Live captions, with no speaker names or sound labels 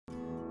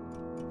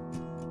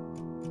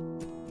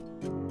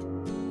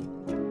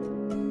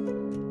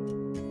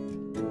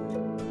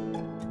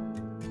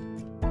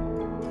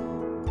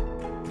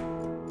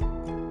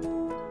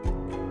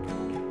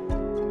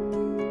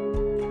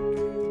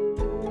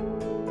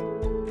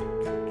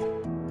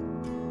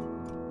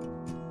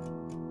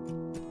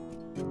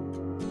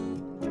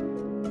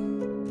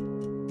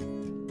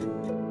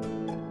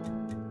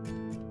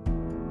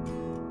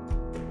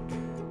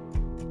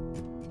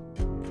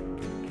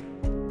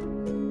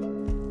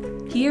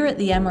Here at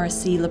the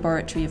MRC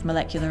Laboratory of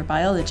Molecular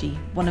Biology,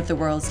 one of the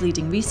world's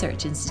leading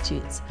research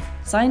institutes,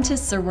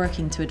 scientists are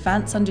working to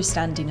advance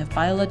understanding of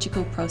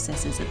biological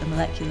processes at the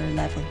molecular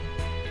level.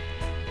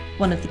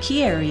 One of the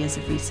key areas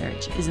of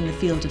research is in the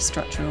field of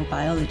structural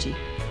biology.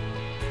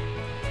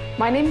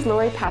 My name's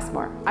Laurie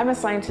Passmore. I'm a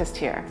scientist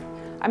here.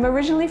 I'm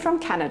originally from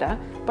Canada,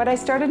 but I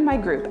started my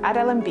group at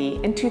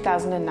LMB in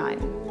 2009.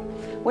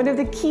 One of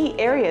the key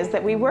areas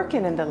that we work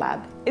in the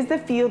lab is the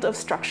field of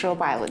structural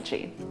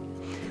biology.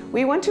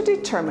 We want to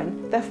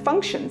determine the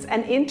functions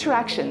and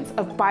interactions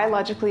of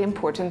biologically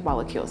important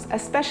molecules,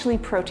 especially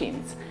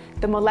proteins,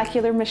 the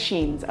molecular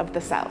machines of the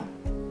cell.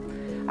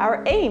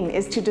 Our aim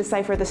is to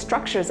decipher the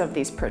structures of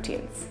these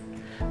proteins.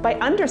 By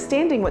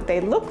understanding what they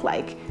look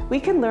like, we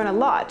can learn a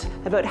lot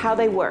about how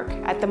they work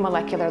at the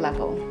molecular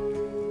level.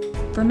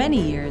 For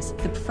many years,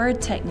 the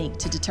preferred technique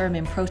to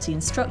determine protein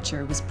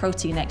structure was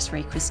protein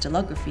X-ray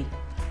crystallography,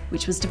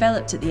 which was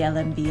developed at the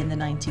LMB in the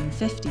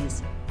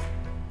 1950s.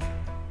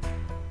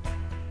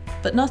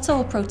 But not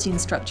all protein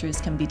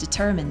structures can be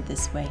determined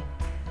this way.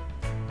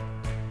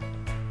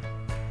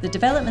 The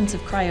development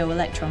of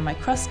cryo-electron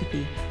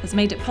microscopy has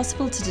made it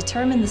possible to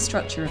determine the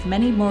structure of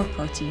many more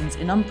proteins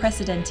in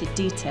unprecedented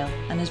detail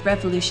and has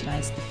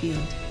revolutionised the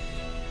field.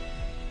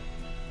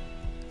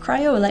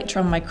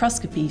 Cryo-electron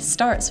microscopy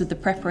starts with the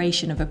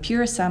preparation of a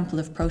pure sample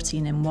of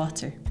protein in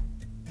water.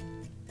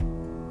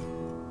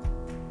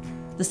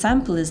 The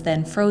sample is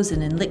then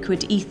frozen in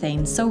liquid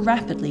ethane so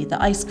rapidly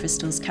that ice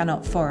crystals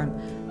cannot form,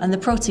 and the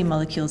protein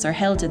molecules are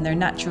held in their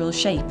natural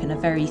shape in a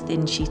very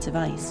thin sheet of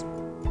ice.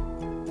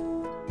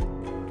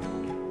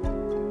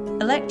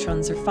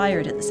 Electrons are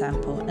fired at the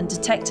sample and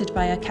detected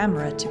by a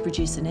camera to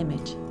produce an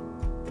image.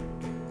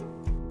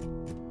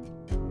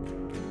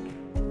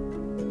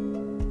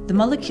 The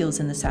molecules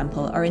in the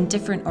sample are in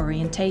different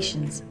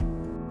orientations.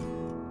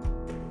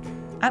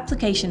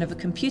 Application of a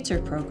computer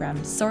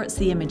program sorts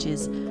the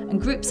images and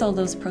groups all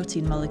those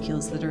protein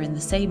molecules that are in the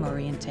same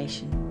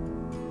orientation.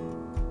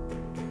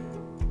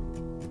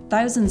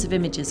 Thousands of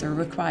images are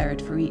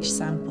required for each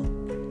sample.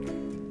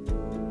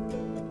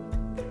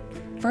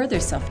 Further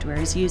software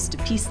is used to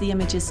piece the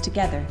images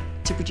together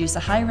to produce a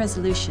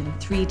high-resolution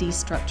 3D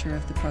structure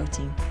of the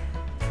protein.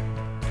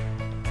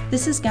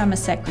 This is gamma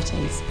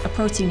secretase, a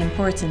protein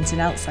important in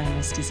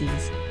Alzheimer's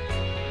disease.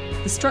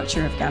 The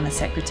structure of gamma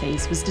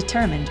secretase was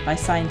determined by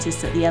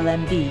scientists at the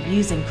LMB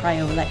using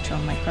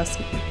cryo-electron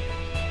microscopy.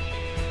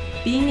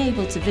 Being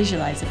able to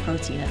visualize a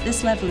protein at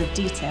this level of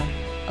detail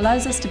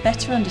allows us to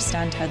better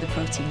understand how the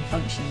protein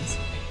functions.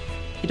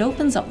 It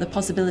opens up the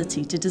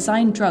possibility to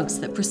design drugs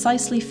that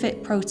precisely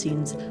fit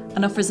proteins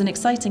and offers an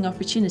exciting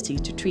opportunity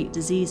to treat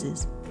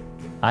diseases.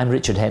 I'm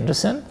Richard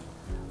Henderson.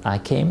 I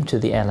came to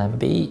the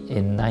LMB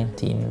in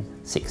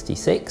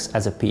 1966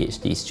 as a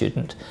PhD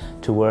student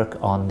to work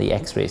on the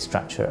X-ray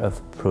structure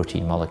of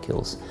protein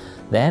molecules.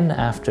 Then,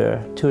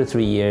 after 2 or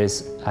 3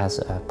 years as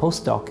a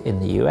postdoc in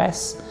the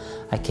US,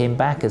 I came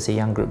back as a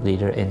young group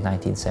leader in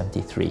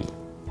 1973.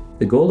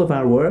 The goal of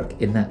our work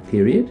in that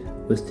period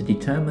was to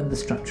determine the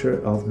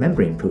structure of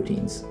membrane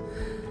proteins.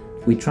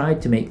 We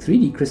tried to make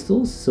 3D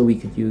crystals so we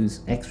could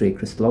use X-ray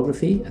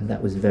crystallography, and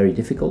that was very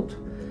difficult.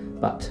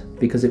 But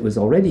because it was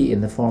already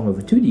in the form of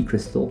a 2D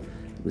crystal,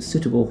 it was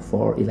suitable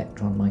for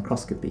electron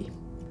microscopy.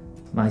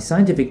 My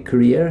scientific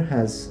career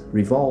has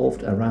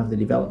revolved around the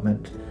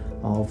development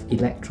of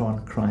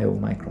electron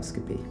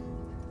cryo-microscopy.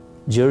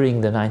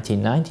 During the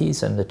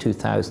 1990s and the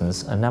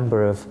 2000s, a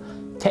number of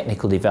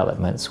technical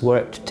developments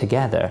worked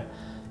together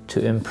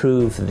to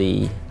improve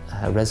the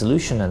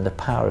resolution and the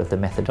power of the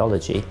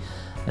methodology,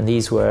 and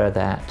these were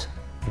that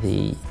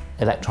the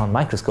electron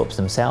microscopes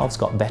themselves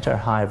got better,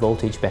 higher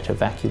voltage, better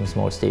vacuums,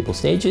 more stable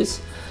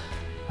stages.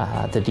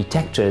 The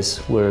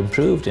detectors were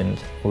improved, and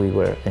we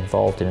were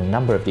involved in a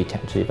number of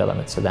detector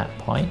developments at that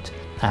point.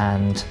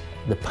 And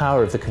the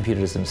power of the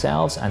computers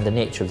themselves and the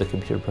nature of the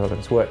computer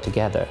programs worked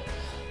together.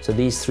 So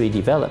these three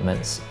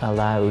developments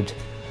allowed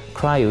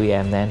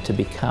cryo-EM then to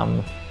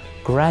become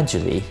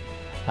gradually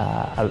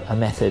a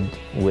method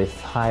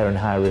with higher and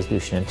higher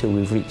resolution until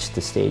we've reached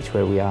the stage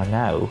where we are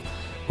now,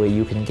 where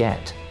you can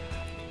get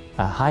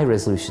a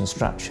high-resolution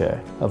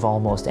structure of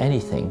almost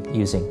anything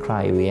using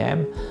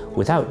cryo-EM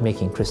without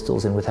making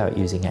crystals and without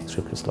using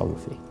X-ray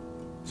crystallography.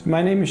 So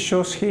my name is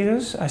Jacques.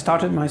 I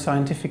started my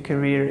scientific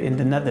career in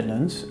the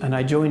Netherlands and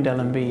I joined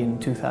LMB in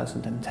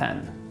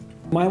 2010.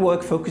 My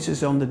work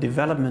focuses on the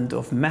development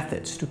of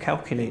methods to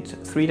calculate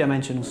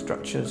three-dimensional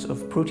structures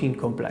of protein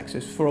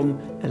complexes from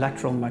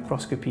electron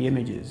microscopy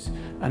images.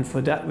 And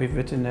for that we've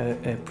written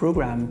a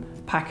program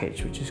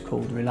package which is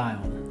called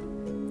RelyOn.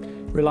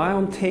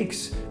 RelyOn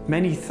takes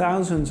many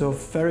thousands of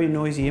very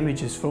noisy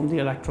images from the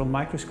electron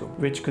microscope,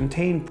 which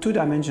contain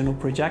two-dimensional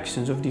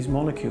projections of these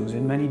molecules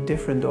in many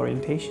different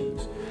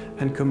orientations,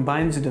 and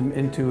combines them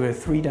into a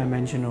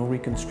three-dimensional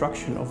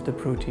reconstruction of the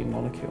protein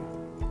molecule.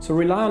 So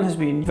RelyOn has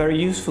been very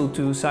useful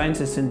to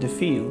scientists in the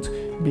field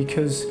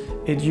because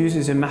it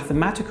uses a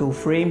mathematical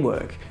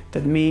framework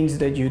that means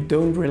that you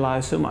don't rely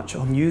so much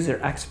on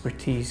user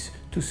expertise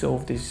to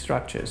solve these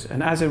structures.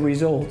 And as a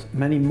result,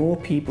 many more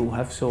people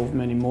have solved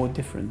many more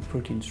different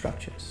protein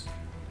structures.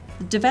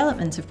 The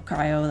development of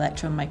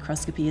cryo-electron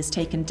microscopy has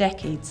taken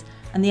decades,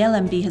 and the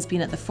LMB has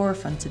been at the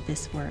forefront of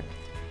this work.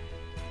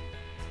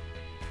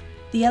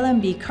 The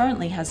LMB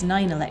currently has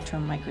 9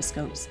 electron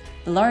microscopes,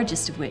 the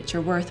largest of which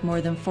are worth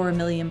more than £4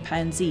 million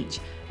each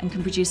and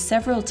can produce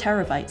several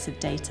terabytes of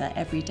data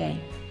every day.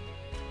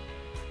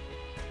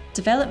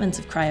 Development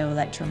of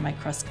cryo-electron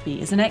microscopy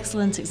is an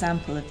excellent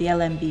example of the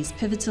LMB's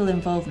pivotal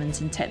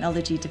involvement in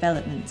technology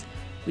development,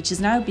 which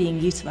is now being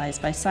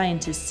utilised by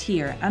scientists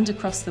here and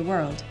across the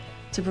world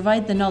to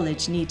provide the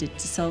knowledge needed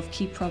to solve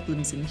key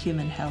problems in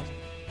human health.